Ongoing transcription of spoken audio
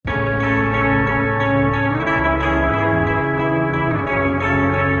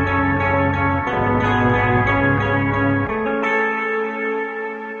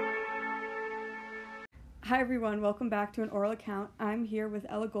welcome back to An Oral Account. I'm here with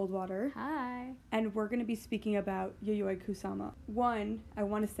Ella Goldwater. Hi. And we're going to be speaking about Yayoi Kusama. One, I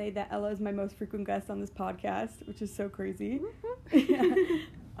want to say that Ella is my most frequent guest on this podcast, which is so crazy. And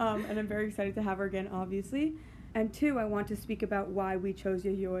I'm very excited to have her again, obviously. And two, I want to speak about why we chose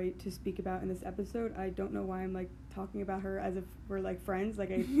Yayoi to speak about in this episode. I don't know why I'm, talking about her as if we're, friends. I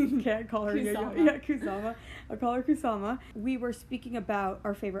can't call her Kusama. Yayoi. Yeah, Kusama. I'll call her Kusama. We were speaking about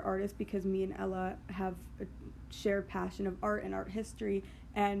our favorite artists because me and Ella have a shared passion of art and art history.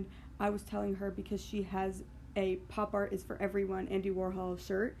 And I was telling her because she has a Pop Art is for Everyone Andy Warhol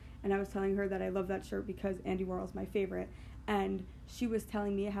shirt. And I was telling her that I love that shirt because Andy Warhol's my favorite. And she was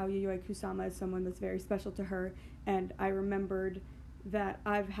telling me how Yayoi Kusama is someone that's very special to her, and I remembered that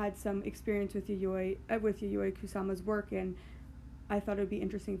I've had some experience with Yayoi Kusama's work, and I thought it would be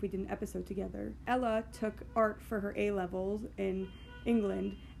interesting if we did an episode together. Ella took art for her A-levels in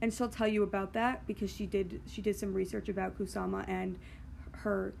England, and she'll tell you about that because she did some research about Kusama and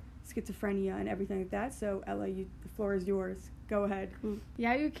her schizophrenia and everything like that. So Ella, the floor is yours. Go ahead.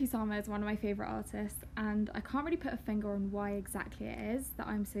 Yayoi Kusama is one of my favourite artists, and I can't really put a finger on why exactly it is that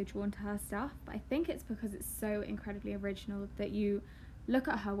I'm so drawn to her stuff, but I think it's because it's so incredibly original that you look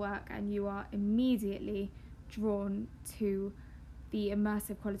at her work and you are immediately drawn to the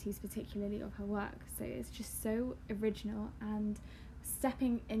immersive qualities, particularly of her work. So it's just so original, and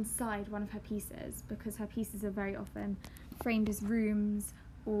stepping inside one of her pieces, because her pieces are very often framed as rooms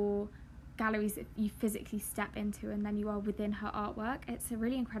or galleries that you physically step into, and then you are within her artwork. It's a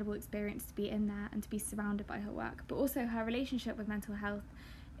really incredible experience to be in there and to be surrounded by her work. But also her relationship with mental health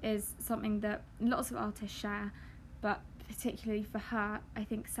is something that lots of artists share, but particularly for her, I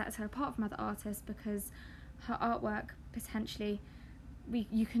think sets her apart from other artists because her artwork potentially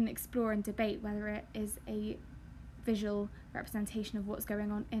you can explore and debate whether it is a visual representation of what's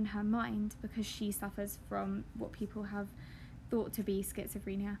going on in her mind, because she suffers from what people have thought to be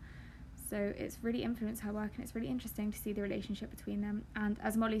schizophrenia. So it's really influenced her work, and it's really interesting to see the relationship between them. And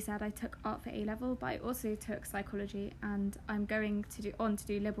as Molly said, I took art for A-level, but I also took psychology, and I'm going to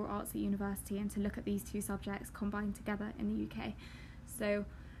do liberal arts at university and to look at these two subjects combined together in the UK. So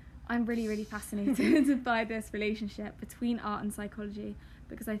I'm really, really fascinated by this relationship between art and psychology,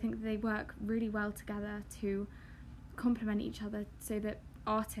 because I think they work really well together to complement each other so that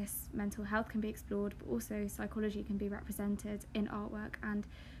artists' mental health can be explored, but also psychology can be represented in artwork. And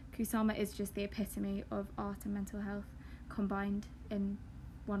Kusama is just the epitome of art and mental health combined in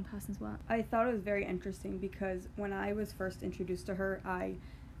one person's work. I thought it was very interesting because when I was first introduced to her, I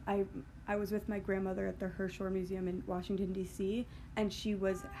was with my grandmother at the Herschel Museum in Washington, D.C., and she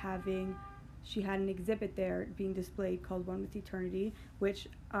had an exhibit there being displayed called One with Eternity, which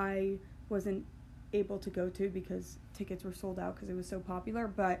I wasn't able to go to because tickets were sold out because it was so popular,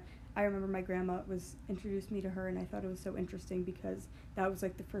 but I remember my grandma introduced me to her, and I thought it was so interesting because that was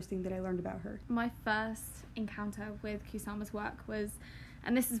the first thing that I learned about her. My first encounter with Kusama's work was,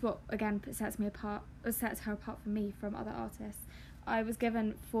 and this is what again sets her apart from me from other artists, I was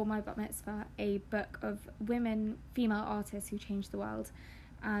given for my bat mitzvah a book of female artists who changed the world,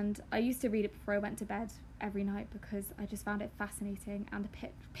 and I used to read it before I went to bed every night because I just found it fascinating, and the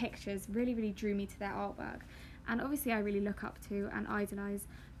pictures really, really drew me to their artwork. And obviously I really look up to and idolise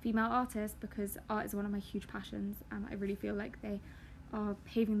female artists because art is one of my huge passions, and I really feel like they are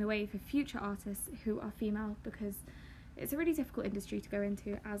paving the way for future artists who are female, because it's a really difficult industry to go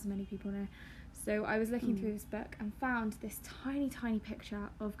into, as many people know. So I was looking through this book and found this tiny, tiny picture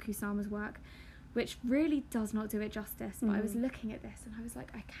of Kusama's work, which really does not do it justice. But I was looking at this and I was like,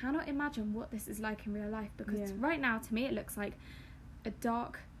 I cannot imagine what this is like in real life, because right now to me it looks like a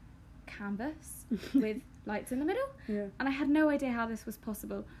dark canvas with lights in the middle, and I had no idea how this was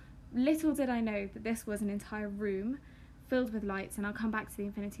possible. Little did I know that this was an entire room filled with lights, and I'll come back to the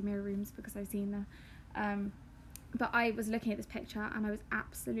infinity mirror rooms because I've seen them. But I was looking at this picture and I was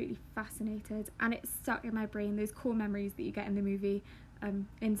absolutely fascinated, and it stuck in my brain, those core memories that you get in the movie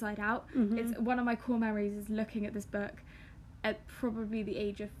Inside Out. It's one of my core memories is looking at this book at probably the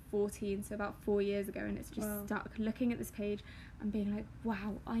age of 14, so about 4 years ago, and it's just stuck looking at this page and being like,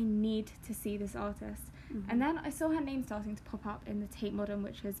 wow, I need to see this artist. And then I saw her name starting to pop up in the Tate Modern,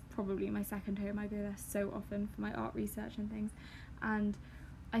 which is probably my second home. I go there so often for my art research and things, and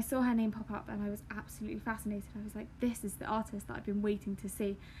I saw her name pop up and I was absolutely fascinated. I was like, this is the artist that I've been waiting to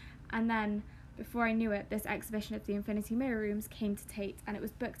see. And then before I knew it, this exhibition at the Infinity Mirror Rooms came to Tate, and it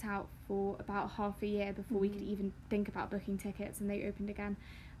was booked out for about half a year before we could even think about booking tickets, and they opened again.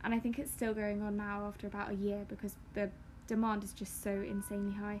 And I think it's still going on now after about a year because the demand is just so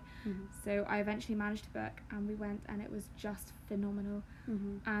insanely high. So I eventually managed to book, and we went, and it was just phenomenal.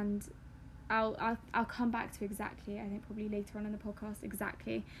 And I'll come back to exactly, I think probably later on in the podcast,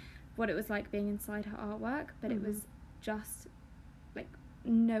 exactly what it was like being inside her artwork, but it was just like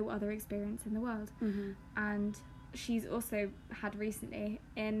no other experience in the world. And she's also had recently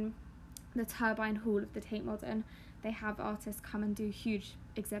in the Turbine Hall of the Tate Modern, they have artists come and do huge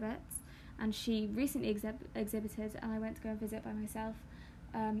exhibits, and she recently exhibited, and I went to go and visit by myself,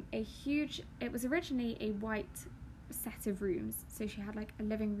 it was originally a white set of rooms, so she had like a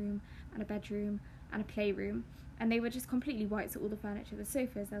living room and a bedroom and a playroom, and they were just completely white, so all the furniture, the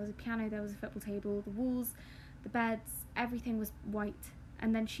sofas, there was a piano, there was a football table, the walls, the beds, everything was white.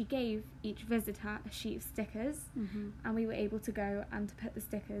 And then she gave each visitor a sheet of stickers, and we were able to go and to put the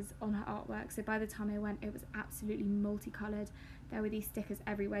stickers on her artwork. So by the time I went, it was absolutely multicoloured. There were these stickers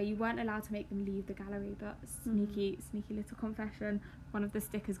everywhere. You weren't allowed to make them leave the gallery, but sneaky little confession, one of the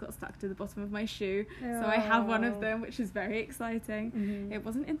stickers got stuck to the bottom of my shoe. So I have one of them, which is very exciting. It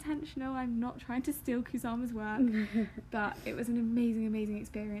wasn't intentional. I'm not trying to steal Kusama's work, but it was an amazing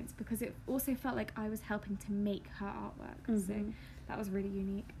experience, because it also felt like I was helping to make her artwork. So that was really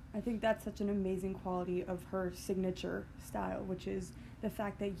unique. I think that's such an amazing quality of her signature style, which is the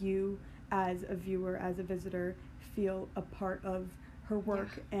fact that you, as a viewer, as a visitor, feel a part of her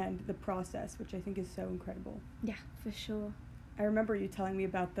work and the process, which I think is so incredible. Yeah, for sure. I remember you telling me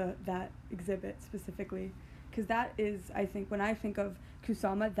about that exhibit specifically, because that is, I think, when I think of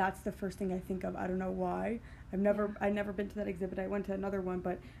Kusama, that's the first thing I think of. I don't know why. I've never been to that exhibit. I went to another one,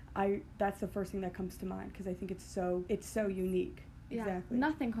 but that's the first thing that comes to mind, because I think it's so unique. Yeah, exactly.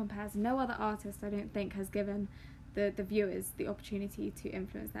 Nothing compares. No other artist, I don't think, has given the viewers the opportunity to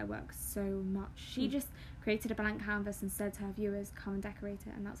influence their work so much. She just created a blank canvas and said to her viewers, come and decorate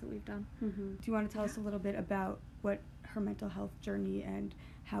it, and that's what we've done. Do you want to tell us a little bit about what her mental health journey and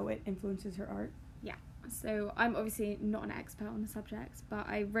how it influences her art? Yeah, so I'm obviously not an expert on the subject, but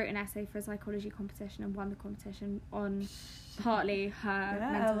I wrote an essay for a psychology competition and won the competition on partly her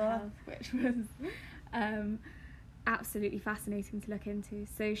mental health, which was absolutely fascinating to look into.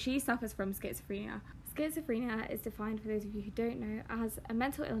 So she suffers from schizophrenia. Schizophrenia is defined, for those of you who don't know, as a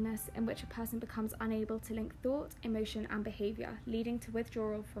mental illness in which a person becomes unable to link thought, emotion and behaviour, leading to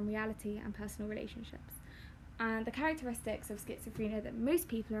withdrawal from reality and personal relationships. And the characteristics of schizophrenia that most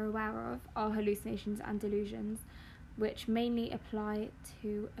people are aware of are hallucinations and delusions, which mainly apply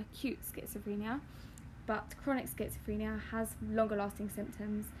to acute schizophrenia, but chronic schizophrenia has longer lasting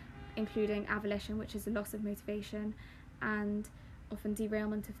symptoms, including avolition, which is a loss of motivation, and often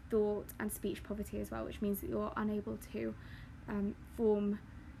derailment of thought and speech poverty as well, which means that you're unable to form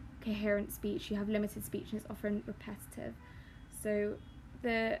coherent speech. You have limited speech and it's often repetitive. So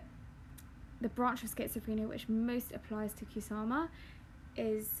the branch of schizophrenia which most applies to Kusama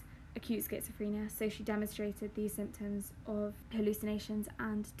is acute schizophrenia. So she demonstrated these symptoms of hallucinations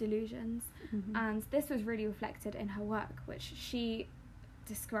and delusions, and this was really reflected in her work, which she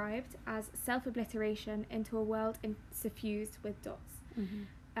described as self-obliteration into a world suffused with dots,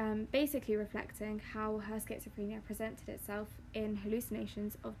 basically reflecting how her schizophrenia presented itself in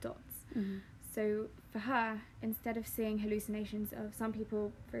hallucinations of dots. So for her, instead of seeing hallucinations of, some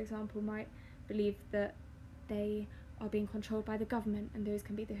people, for example, might believe that they are being controlled by the government, and those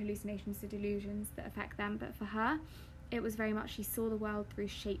can be the hallucinations, the delusions that affect them, but for her it was very much she saw the world through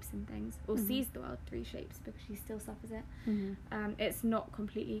shapes and things, or sees the world through shapes, because she still suffers it. It's not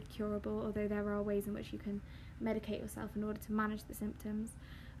completely curable, although there are ways in which you can medicate yourself in order to manage the symptoms.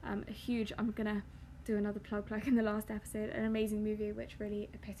 I'm gonna do another plug like in the last episode, an amazing movie which really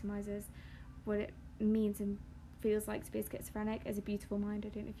epitomises what it means and feels like to be a schizophrenic is A Beautiful Mind. I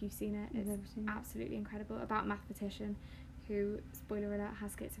don't know if you've seen it. It's absolutely incredible, about a mathematician who, spoiler alert,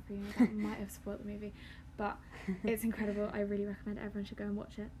 has schizophrenia. That might have spoiled the movie, but it's incredible. I really recommend everyone should go and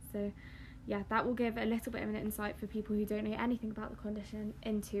watch it. So yeah, that will give a little bit of an insight for people who don't know anything about the condition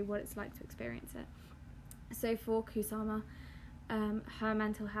into what it's like to experience it. So for Kusama, her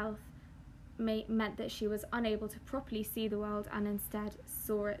mental health meant that she was unable to properly see the world, and instead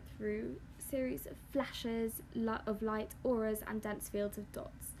saw it through series of flashes of light, auras and dense fields of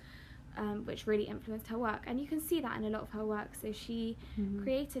dots, which really influenced her work. And you can see that in a lot of her work. So she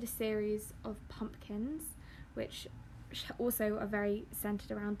created a series of pumpkins which also are very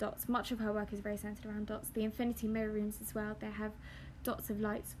centered around dots. Much of her work is very centered around dots. The infinity mirror rooms as well, they have dots of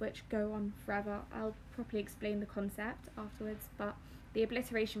lights which go on forever. I'll properly explain the concept afterwards, but the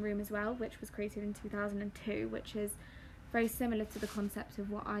obliteration room as well, which was created in 2002, which is very similar to the concept of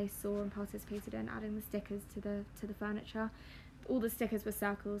what I saw and participated in, adding the stickers to the furniture. All the stickers were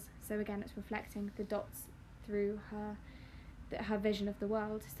circles, so again it's reflecting the dots through her vision of the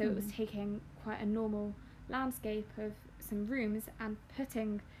world. So it was taking quite a normal landscape of some rooms and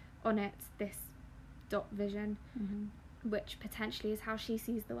putting on it this dot vision, Mm-hmm. which potentially is how she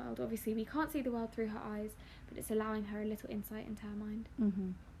sees the world. Obviously, we can't see the world through her eyes, but it's allowing her a little insight into her mind. Mm-hmm.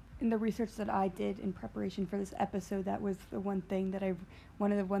 In the research that I did in preparation for this episode, that was one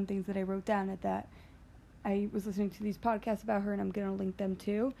of the one things that I wrote down at that. I was listening to these podcasts about her, and I'm going to link them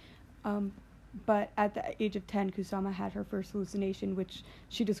too. But at the age of 10, Kusama had her first hallucination, which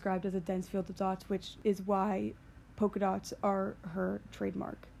she described as a dense field of dots, which is why polka dots are her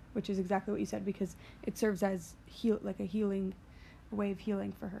trademark, which is exactly what you said, because it serves as a way of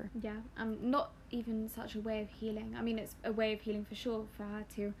healing for her. Yeah, not even such a way of healing. I mean, it's a way of healing for sure for her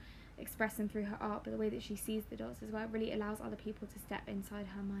to express them through her art, but the way that she sees the dots as well, it really allows other people to step inside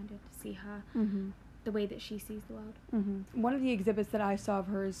her mind and to see her the way that she sees the world. Mm-hmm. One of the exhibits that I saw of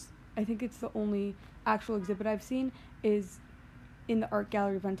hers, I think it's the only actual exhibit I've seen, is in the Art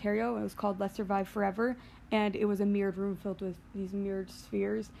Gallery of Ontario. It was called Let's Survive Forever, and it was a mirrored room filled with these mirrored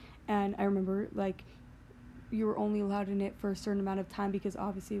spheres. And I remember, like, you were only allowed in it for a certain amount of time because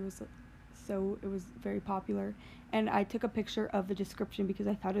obviously it was very popular. And I took a picture of the description because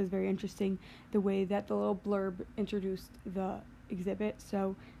I thought it was very interesting the way that the little blurb introduced the exhibit.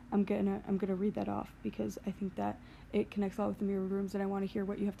 So I'm gonna read that off because I think that it connects a lot with the mirror rooms, and I want to hear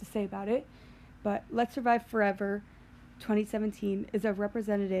what you have to say about it. But Let's Survive Forever 2017 is a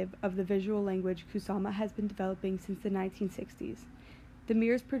representative of the visual language Kusama has been developing since the 1960s. The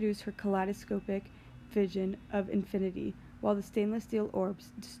mirrors produce her kaleidoscopic vision of infinity, while the stainless steel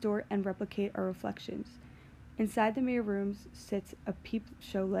orbs distort and replicate our reflections. Inside the mirror rooms sits a peep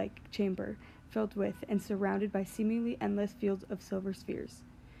show-like chamber filled with and surrounded by seemingly endless fields of silver spheres.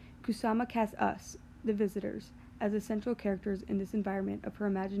 Kusama casts us, the visitors, as essential characters in this environment of her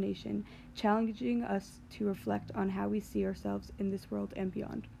imagination, challenging us to reflect on how we see ourselves in this world and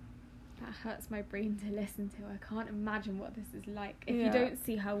beyond. That hurts my brain to listen to. I can't imagine what this is like. If Yeah. you don't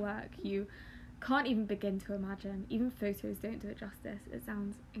see her work, you can't even begin to imagine. Even photos don't do it justice. It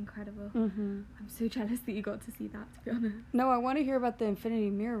sounds incredible. Mm-hmm. I'm so jealous that you got to see that, to be honest. No, I want to hear about the infinity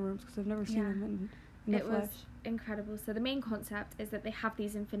mirror rooms because I've never seen Yeah. them in the It flesh. was incredible. So the main concept is that they have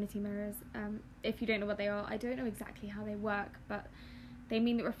these infinity mirrors. If you don't know what they are, I don't know exactly how they work, but they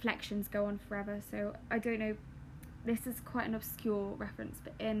mean that reflections go on forever. So I don't know, this is quite an obscure reference,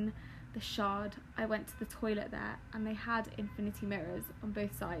 but in the Shard, I went to the toilet there and they had infinity mirrors on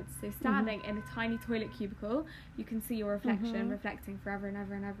both sides. So standing in a tiny toilet cubicle, you can see your reflection reflecting forever and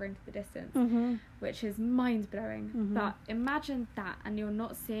ever and ever into the distance, which is mind-blowing. But imagine that, and you're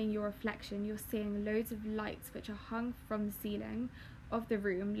not seeing your reflection, you're seeing loads of lights which are hung from the ceiling of the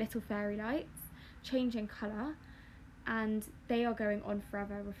room, little fairy lights, changing colour, and they are going on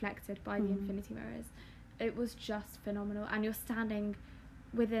forever, reflected by the infinity mirrors. It was just phenomenal, and you're standing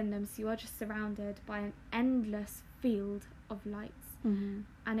within them, so you are just surrounded by an endless field of lights,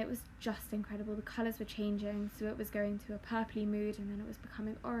 and it was just incredible. The colours were changing, so it was going to a purpley mood and then it was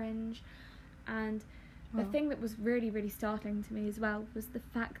becoming orange, and the thing that was really, really startling to me as well was the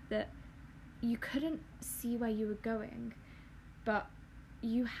fact that you couldn't see where you were going, but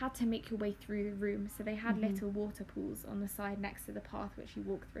you had to make your way through the room. So they had little water pools on the side next to the path which you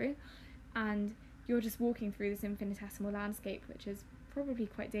walk through, and you're just walking through this infinitesimal landscape, which is probably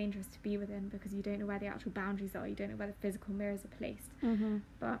quite dangerous to be within because you don't know where the actual boundaries are, you don't know where the physical mirrors are placed.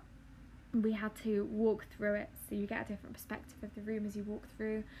 But we had to walk through it, so you get a different perspective of the room as you walk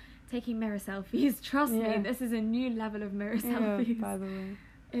through, taking mirror selfies. Trust me, this is a new level of mirror selfies. By the way,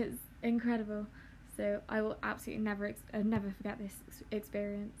 it's incredible. So I will absolutely never forget this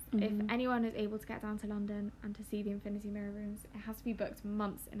experience. If anyone is able to get down to London and to see the infinity mirror rooms, it has to be booked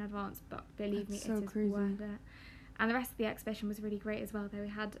months in advance, but believe me, so it is crazy. worth it. And the rest of the exhibition was really great as well, though. We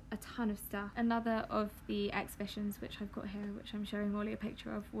had a ton of stuff. Another of the exhibitions, which I've got here, which I'm showing Molly a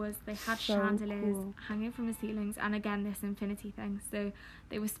picture of, was they had chandeliers hanging from the ceilings, and again, this infinity thing. So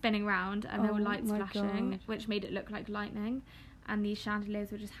they were spinning round, and there were lights flashing, which made it look like lightning. And these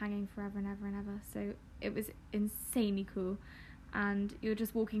chandeliers were just hanging forever and ever and ever. So it was insanely cool. And you're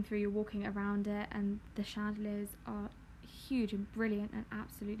just walking through, you're walking around it, and the chandeliers are huge and brilliant and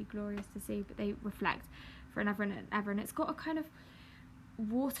absolutely glorious to see, but they reflect for an ever and ever, and it's got a kind of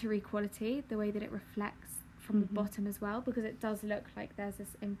watery quality, the way that it reflects from the bottom as well, because it does look like there's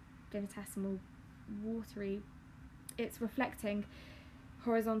this infinitesimal watery, it's reflecting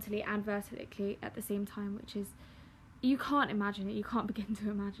horizontally and vertically at the same time, which is, you can't imagine it, you can't begin to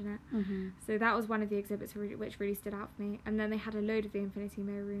imagine it. So that was one of the exhibits which really stood out for me. And then they had a load of the infinity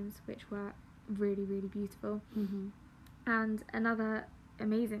mirror rooms, which were really, really beautiful. And another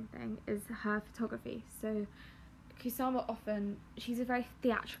amazing thing is her photography. So Kusama often, she's a very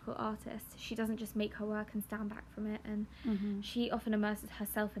theatrical artist. She doesn't just make her work and stand back from it, and she often immerses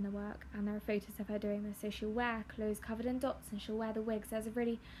herself in the work, and there are photos of her doing this. So she'll wear clothes covered in dots, and she'll wear the wigs. There's a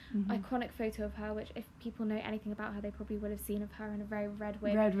really iconic photo of her, which if people know anything about her, they probably would have seen of her in a very red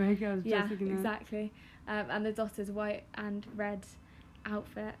wig. Red wig, I was just thinking that. Exactly. And the dot is white and red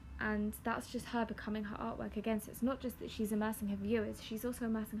outfit, and that's just her becoming her artwork again. So it's not just that she's immersing her viewers, she's also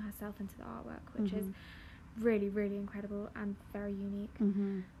immersing herself into the artwork, which is really, really incredible and very unique.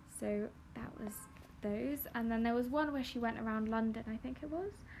 So that was those, and then there was one where she went around London, I think it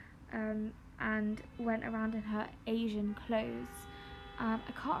was, and went around in her Asian clothes. I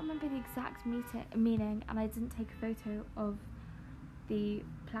can't remember the exact meaning, and I didn't take a photo of the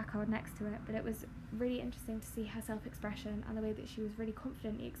placard next to it, but it was really interesting to see her self-expression and the way that she was really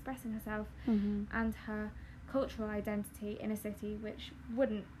confidently expressing herself and her cultural identity in a city which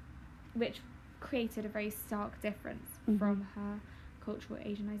created a very stark difference from her cultural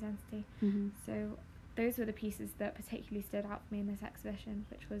Asian identity. So those were the pieces that particularly stood out for me in this exhibition,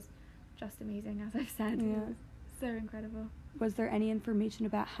 which was just amazing, as I've said. It was so incredible. Was there any information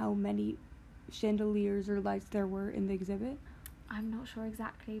about how many chandeliers or lights there were in the exhibit? I'm not sure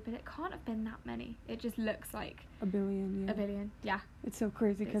exactly, but it can't have been that many. It just looks like a billion. A billion, yeah. It's so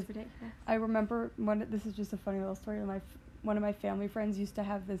crazy because I remember this is just a funny little story. One of my family friends used to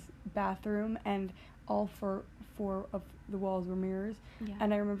have this bathroom, and all four of the walls were mirrors. Yeah.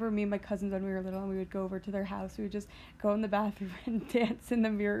 And I remember me and my cousins, when we were little, and we would go over to their house. We would just go in the bathroom and dance in the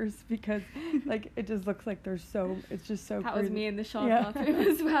mirrors because, like, it just looks like it's just so That crazy. was me in the shower bathroom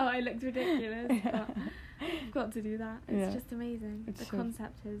as well. I looked ridiculous, but I've got to do that. It's just amazing. The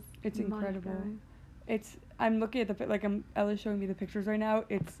concept is incredible. I'm looking at Ella's showing me the pictures right now.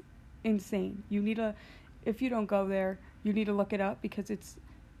 It's insane. If you don't go there, you need to look it up because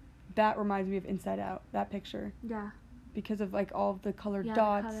that reminds me of Inside Out, that picture. Yeah. Because of like all of the colored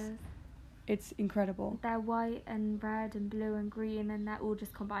dots. The colours. It's incredible. They're white and red and blue and green, and they're all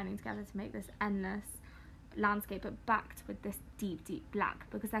just combining together to make this endless landscape, but backed with this deep, deep black,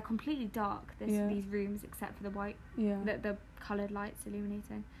 because they're completely dark, these rooms, except for the white, the coloured lights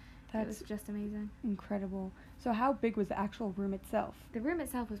illuminating. It was just amazing. Incredible. So how big was the actual room itself? The room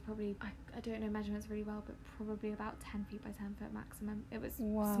itself was probably, I don't know measurements really well, but probably about 10 feet by 10 foot maximum. It was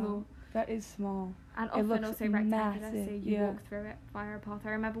small. That is small. And often also rectangular, so you walk through it via a path. I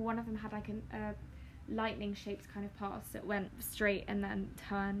remember one of them had like a lightning shaped kind of path that went straight and then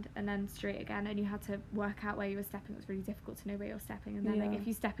turned and then straight again, and you had to work out where you were stepping. It was really difficult to know where you're stepping, and then like if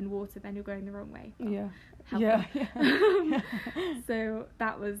you step in water, then you're going the wrong way. So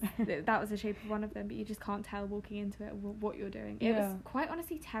that was the shape of one of them, but you just can't tell walking into it what you're doing. It was quite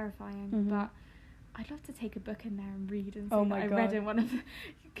honestly terrifying, but I'd love to take a book in there and read and say I read in one of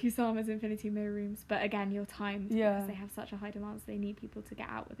Kusama's Infinity Mirror rooms, but again, you're timed because they have such a high demand, so they need people to get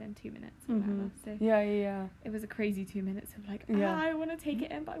out within 2 minutes or whatever. So it was a crazy 2 minutes of like, I want to take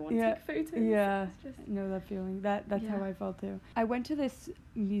it in, but I want to take photos. I know that feeling. That's how I felt too. I went to this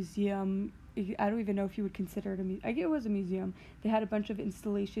museum. I don't even know if you would consider it a museum. I guess it was a museum. They had a bunch of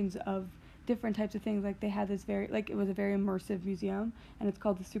installations of different types of things. Like they had this it was a very immersive museum, and it's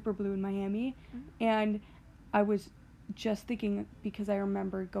called the Super Blue in Miami. And I was just thinking, because I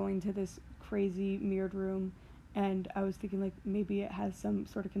remember going to this crazy mirrored room, and I was thinking like maybe it has some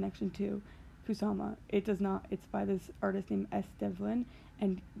sort of connection to Kusama. It does not. It's by this artist named S. Devlin,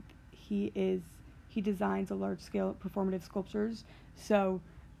 and he designs a large scale performative sculptures. So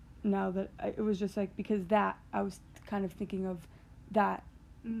now that it was just like, because that I was kind of thinking of that.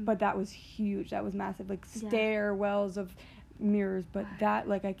 But that was huge. That was massive. Like stairwells of mirrors. But that,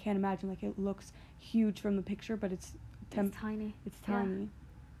 like, I can't imagine. Like, it looks huge from the picture, but it's tiny. It's tiny.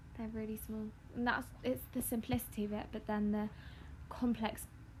 They're really small. And it's the simplicity of it, but then the complex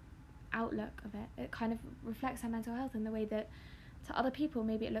outlook of it. It kind of reflects her mental health in the way that to other people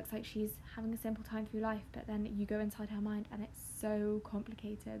maybe it looks like she's having a simple time through life, but then you go inside her mind and it's so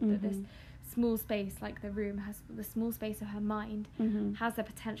complicated that this small space, like the room has the small space of her mind, has the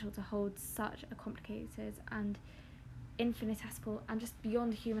potential to hold such a complicated and infinitesimal and just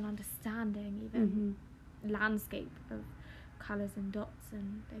beyond human understanding even landscape of colours and dots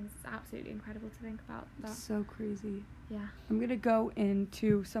and things. It's absolutely incredible to think about that. It's so crazy. Yeah. I'm going to go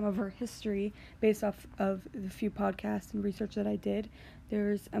into some of her history based off of the few podcasts and research that I did.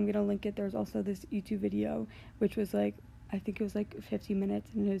 I'm going to link it. There's also this YouTube video, which was like, I think it was like 15 minutes,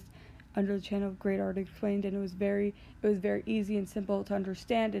 and it was under the channel Great Art Explained, and it was very easy and simple to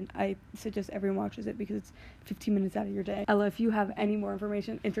understand, and I suggest everyone watches it because it's 15 minutes out of your day. Ella, if you have any more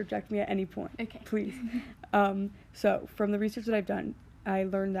information, interject me at any point. Okay. Please. So, from the research that I've done, I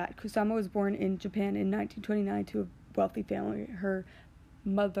learned that Kusama was born in Japan in 1929 to a wealthy family. Her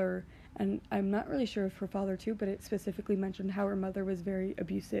mother, and I'm not really sure if her father too, but it specifically mentioned how her mother was very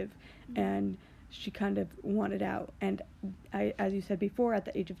abusive, and she kind of wanted out. And as you said before, at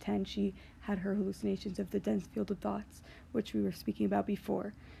the age of 10, she had her hallucinations of the dense field of thoughts, which we were speaking about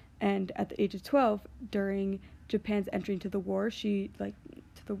before. And at the age of 12, during Japan's entry into the war, to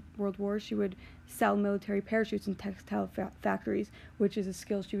the World War, she would sell military parachutes in textile factories, which is a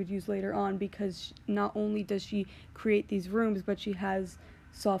skill she would use later on, because not only does she create these rooms, but she has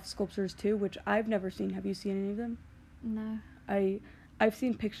soft sculptures too, which I've never seen. Have you seen any of them? No. I've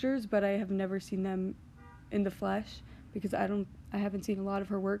seen pictures, but I have never seen them in the flesh, because I haven't seen a lot of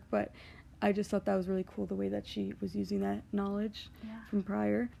her work, but I just thought that was really cool, the way that she was using that knowledge from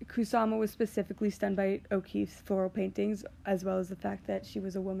prior. Kusama was specifically stunned by O'Keeffe's floral paintings, as well as the fact that she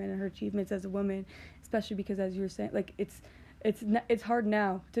was a woman and her achievements as a woman, especially because, as you were saying, like, it's hard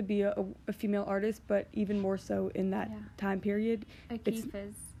now to be a female artist, but even more so in that time period. O'Keeffe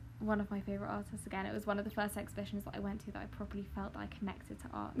is one of my favourite artists. Again, it was one of the first exhibitions that I went to that I properly felt that I connected to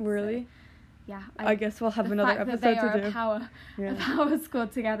art. Really? So, yeah. I guess we'll have another episode to do. The fact that they are a power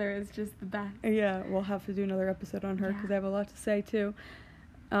squad together is just the best. Yeah, we'll have to do another episode on her, because I have a lot to say too.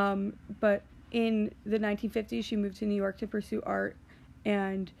 But in the 1950s, she moved to New York to pursue art,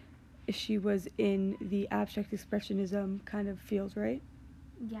 and she was in the abstract expressionism kind of field, right?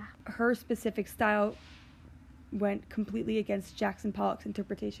 Yeah. Her specific style went completely against Jackson Pollock's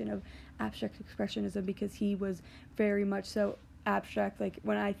interpretation of abstract expressionism, because he was very much so abstract. Like,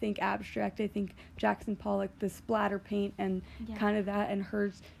 when I think abstract, I think Jackson Pollock, the splatter paint and kind of that, and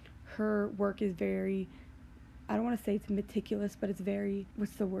her work is very, I don't want to say it's meticulous, but it's very,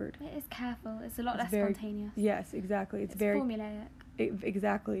 what's the word? It is careful. It's a lot less spontaneous. Yes, exactly. It's very formulaic.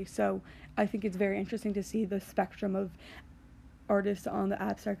 Exactly. So I think it's very interesting to see the spectrum of artists on the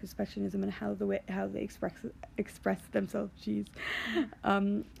abstract expressionism and how they express themselves.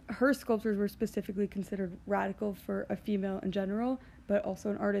 Her sculptures were specifically considered radical for a female in general, but also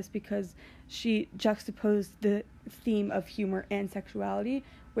an artist, because she juxtaposed the theme of humor and sexuality,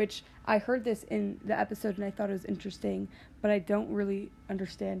 which I heard this in the episode and I thought it was interesting, but I don't really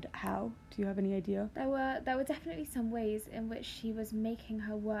understand how. Do you have any idea? There were definitely some ways in which she was making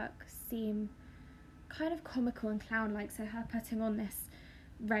her work seem kind of comical and clown-like, so her putting on this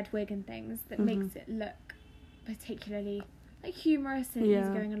red wig and things that makes it look particularly like humorous and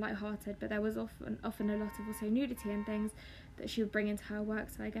easygoing and lighthearted, but there was often a lot of also nudity and things that she would bring into her work,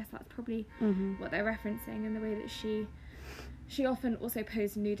 so I guess that's probably what they're referencing in the way that she often also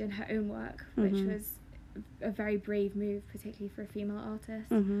posed nude in her own work, which was a very brave move, particularly for a female artist.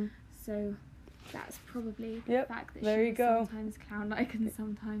 So that's probably the fact that she was sometimes clown-like and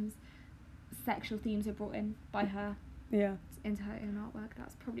sometimes sexual themes are brought in by her into her own artwork.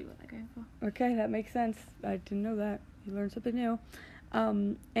 That's probably what they're going for. Okay, that makes sense. I didn't know that. You learned something new.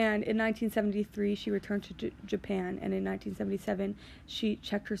 And in 1973, she returned to Japan, and in 1977, she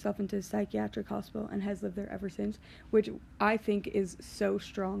checked herself into a psychiatric hospital and has lived there ever since, which I think is so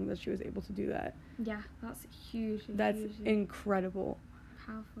strong that she was able to do that. Yeah, that's hugely incredible.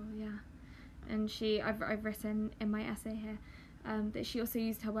 Powerful, yeah. And I've written in my essay here that she also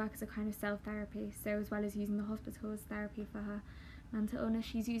used her work as a kind of self-therapy, so as well as using the hospital as therapy for her mental illness,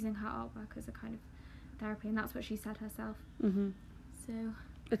 she's using her artwork as a kind of therapy, and that's what she said herself. So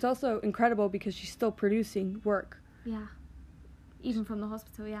it's also incredible because she's still producing work. Yeah. Even from the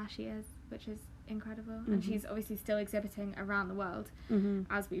hospital, she is, which is incredible. And she's obviously still exhibiting around the world,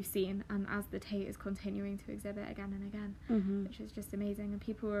 as we've seen, and as the Tate is continuing to exhibit again and again, which is just amazing. And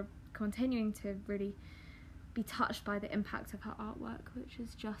people are continuing to really be touched by the impact of her artwork, which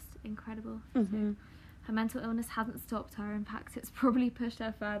is just incredible. So her mental illness hasn't stopped her. In fact, it's probably pushed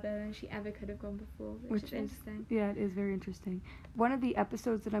her further than she ever could have gone before, which is interesting. Yeah, it is very interesting. One of the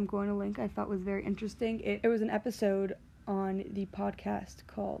episodes that I'm going to link I thought was very interesting. It was an episode on the podcast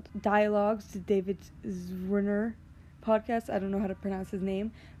called Dialogues, the David Zwirner podcast. I don't know how to pronounce his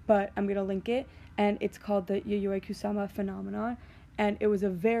name, but I'm going to link it. And it's called the Yayoi Kusama phenomenon. And it was a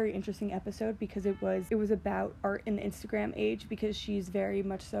very interesting episode because it was about art in the Instagram age, because she's very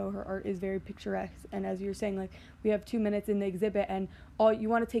much so, her art is very picturesque. And as you were saying, like, we have 2 minutes in the exhibit and all you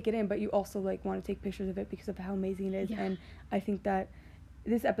want to take it in, but you also like want to take pictures of it because of how amazing it is. And I think that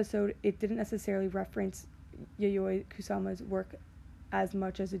this episode, it didn't necessarily reference Yayoi Kusama's work as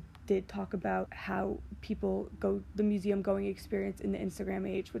much as it did talk about how people the museum going experience in the Instagram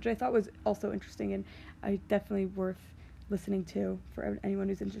age, which I thought was also interesting, and I definitely worth listening to for anyone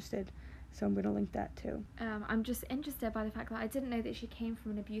who's interested. So I'm going to link that too. I'm just interested by the fact that I didn't know that she came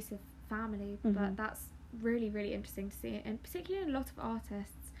from an abusive family, but that's really, really interesting to see, and particularly in a lot of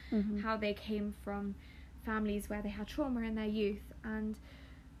artists, how they came from families where they had trauma in their youth, and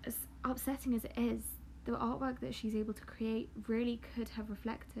as upsetting as it is, the artwork that she's able to create really could have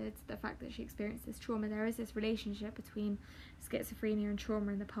reflected the fact that she experienced this trauma. There is this relationship between schizophrenia and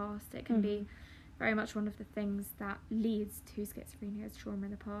trauma in the past. It can be very much one of the things that leads to schizophrenia is trauma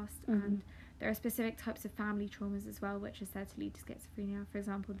in the past, and there are specific types of family traumas as well which are said to lead to schizophrenia. For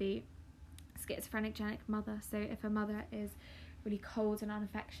example, the schizophrenic mother. So if a mother is really cold and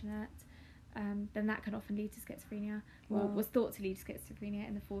unaffectionate, then that can often lead to schizophrenia, or was thought to lead to schizophrenia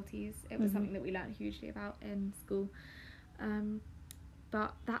in the 40s. It was something that we learned hugely about in school.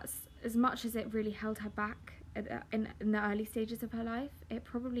 But that's, as much as it really held her back in the early stages of her life, it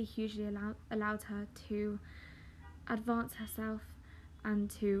probably hugely allowed her to advance herself and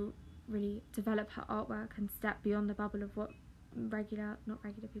to really develop her artwork and step beyond the bubble of what not regular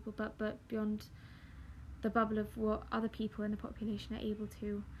people, but beyond the bubble of what other people in the population are able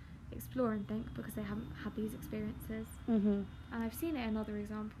to explore and think, because they haven't had these experiences. And I've seen it in other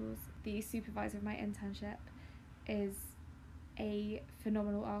examples. The supervisor of my internship is a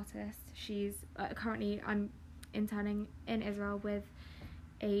phenomenal artist. She's currently, I'm interning in Israel with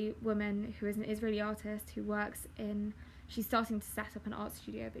a woman who is an Israeli artist who works in, she's starting to set up an art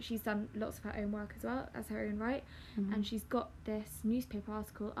studio, but she's done lots of her own work as well as her own right. And she's got this newspaper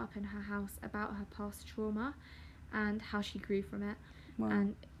article up in her house about her past trauma and how she grew from it.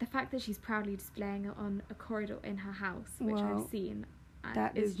 And the fact that she's proudly displaying it on a corridor in her house, which I've seen,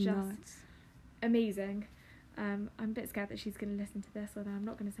 that is just nuts. Amazing. I'm a bit scared that she's going to listen to this, although I'm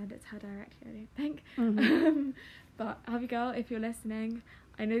not going to send it to her directly, I don't think. But Abigail, if you're listening,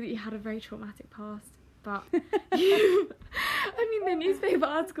 I know that you had a very traumatic past, but the newspaper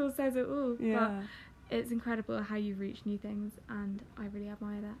article says it all. But it's incredible how you've reached new things, and I really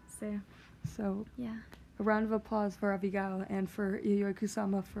admire that. So yeah. A round of applause for Abigail and for Yayoi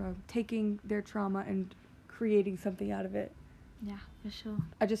Kusama for taking their trauma and creating something out of it. Yeah, for sure.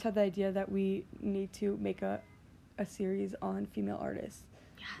 I just had the idea that we need to make a series on female artists.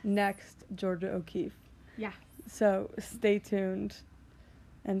 Yes. Next, Georgia O'Keeffe. Yeah. So stay tuned,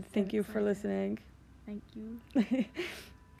 and thank you for listening. Thank you.